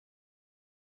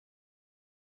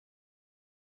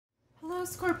Hello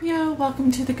Scorpio,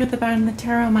 welcome to the Good, the Bad, and the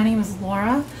Tarot. My name is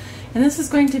Laura, and this is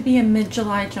going to be a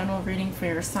mid-July general reading for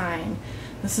your sign.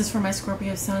 This is for my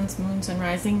Scorpio suns, moons, and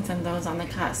risings, and those on the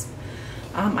cusp.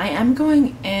 I am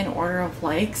going in order of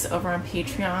likes over on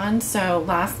Patreon. So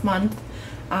last month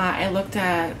I looked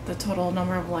at the total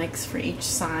number of likes for each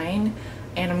sign,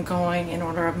 and I'm going in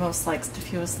order of most likes to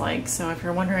fewest likes. So if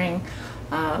you're wondering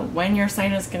when your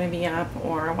sign is going to be up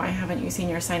or why haven't you seen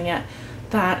your sign yet,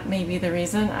 that may be the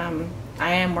reason.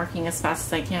 I am working as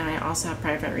fast as I can. I also have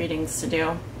private readings to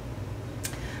do.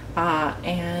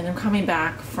 And I'm coming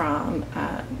back from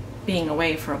being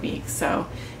away for a week, so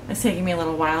it's taking me a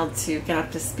little while to get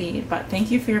up to speed. But thank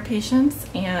you for your patience,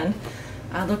 and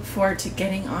I look forward to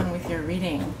getting on with your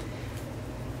reading.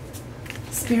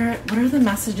 Spirit, what are the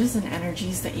messages and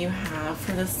energies that you have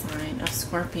for the sign of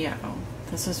Scorpio?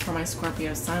 This is for my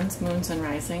Scorpio suns, moons, and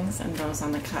risings, and those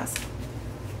on the cusp.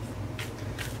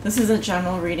 This is a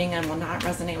general reading and will not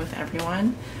resonate with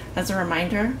everyone. As a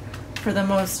reminder, for the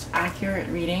most accurate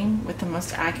reading with the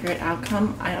most accurate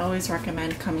outcome, I always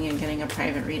recommend coming and getting a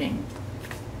private reading.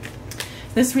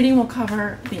 This reading will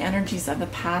cover the energies of the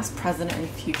past, present, and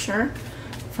future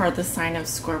for the sign of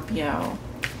Scorpio.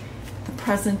 The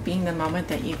present being the moment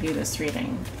that you view this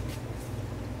reading.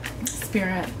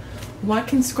 Spirit, what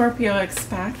can Scorpio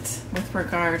expect with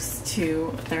regards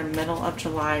to their middle of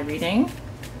July reading?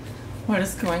 What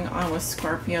is going on with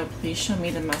Scorpio? Please show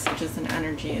me the messages and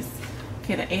energies.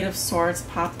 Okay, the Eight of Swords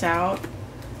popped out.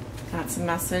 That's a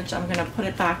message. I'm going to put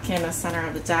it back in the center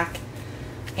of the deck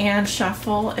and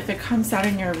shuffle. If it comes out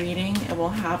in your reading, it will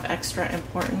have extra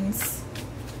importance.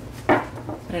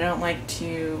 But I don't like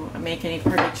to make any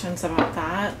predictions about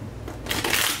that.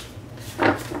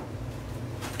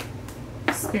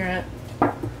 Spirit,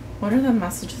 what are the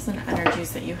messages and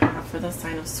energies that you have for the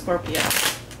sign of Scorpio?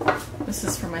 This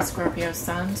is for my Scorpio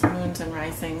suns, moons, and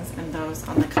risings, and those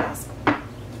on the cusp.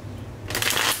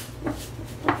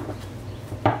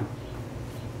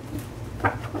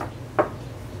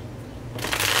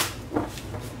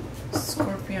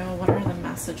 Scorpio, what are the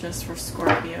messages for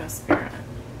Scorpio, Spirit?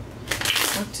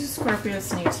 What do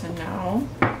Scorpios need to know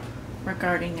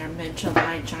regarding their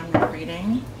mid-July general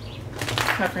reading,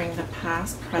 covering the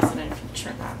past, present, and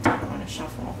future? That I want to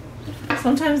shuffle.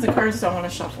 Sometimes the cards don't want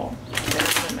to shuffle.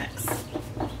 There's a mix.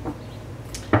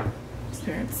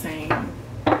 Spirit saying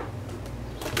a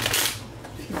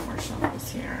few more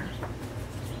shuffles here.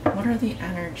 What are the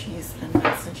energies and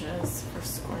messages for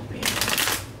Scorpio?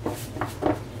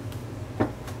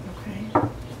 Okay.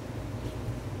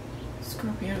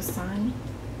 Scorpio sun,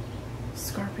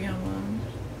 Scorpio moon,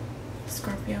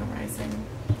 Scorpio rising.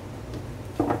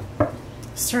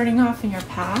 Starting off in your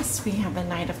past, we have the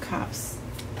Knight of Cups,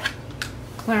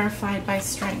 clarified by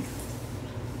strength,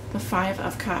 the Five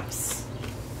of Cups,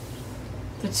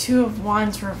 the Two of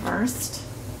Wands reversed,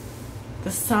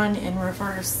 the Sun in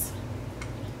reverse.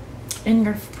 In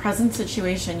your present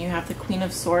situation, you have the Queen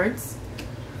of Swords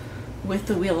with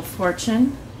the Wheel of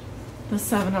Fortune, the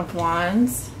Seven of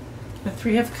Wands, the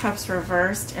Three of Cups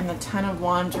reversed, and the Ten of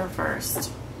Wands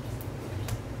reversed.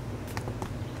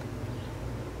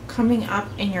 Coming up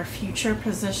in your future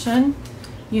position,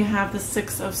 you have the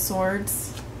Six of Swords,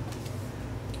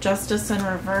 Justice in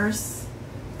reverse,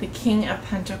 the King of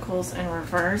Pentacles in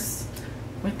reverse,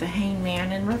 with the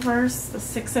Hangman in reverse, the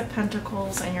Six of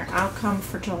Pentacles, and your outcome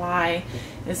for July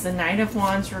is the Knight of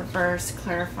Wands reverse,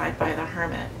 clarified by the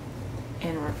Hermit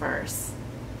in reverse.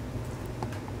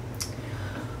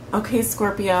 Okay,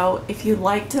 Scorpio, if you'd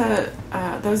like to,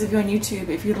 those of you on YouTube,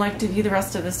 if you'd like to view the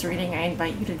rest of this reading, I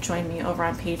invite you to join me over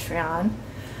on Patreon.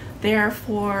 There,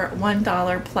 for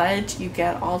 $1 pledge, you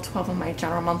get all 12 of my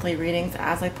general monthly readings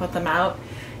as I put them out,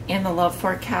 and the love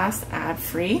forecast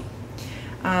ad-free.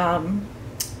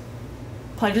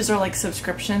 Pledges are like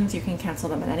subscriptions. You can cancel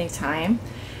them at any time.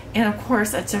 And of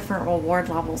course, at different reward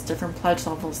levels, different pledge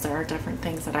levels, there are different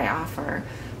things that I offer,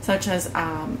 such as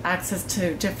access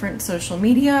to different social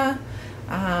media.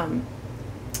 And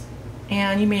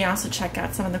you may also check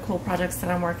out some of the cool projects that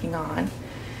I'm working on.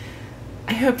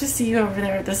 I hope to see you over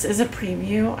there. This is a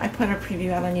preview. I put a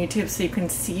preview out on YouTube so you can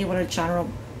see what a general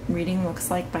reading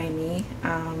looks like by me.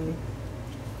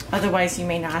 Otherwise, you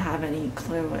may not have any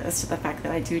clue as to the fact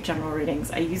that I do general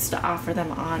readings. I used to offer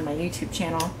them on my YouTube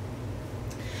channel.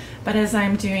 But as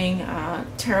I'm doing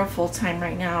tarot full-time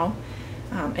right now,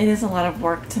 it is a lot of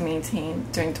work to maintain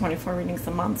doing 24 readings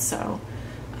a month. So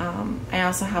I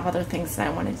also have other things that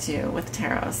I want to do with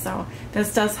tarot. So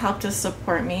this does help to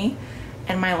support me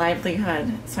and my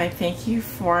livelihood. So I thank you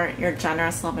for your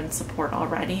generous love and support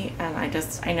already. And I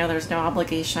know there's no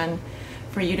obligation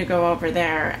for you to go over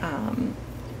there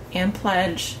and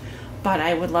pledge But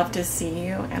I would love to see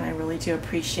you, and I really do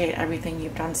appreciate everything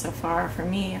you've done so far for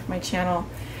me, for my channel,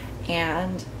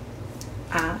 and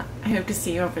I hope to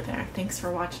see you over there. Thanks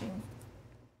for watching.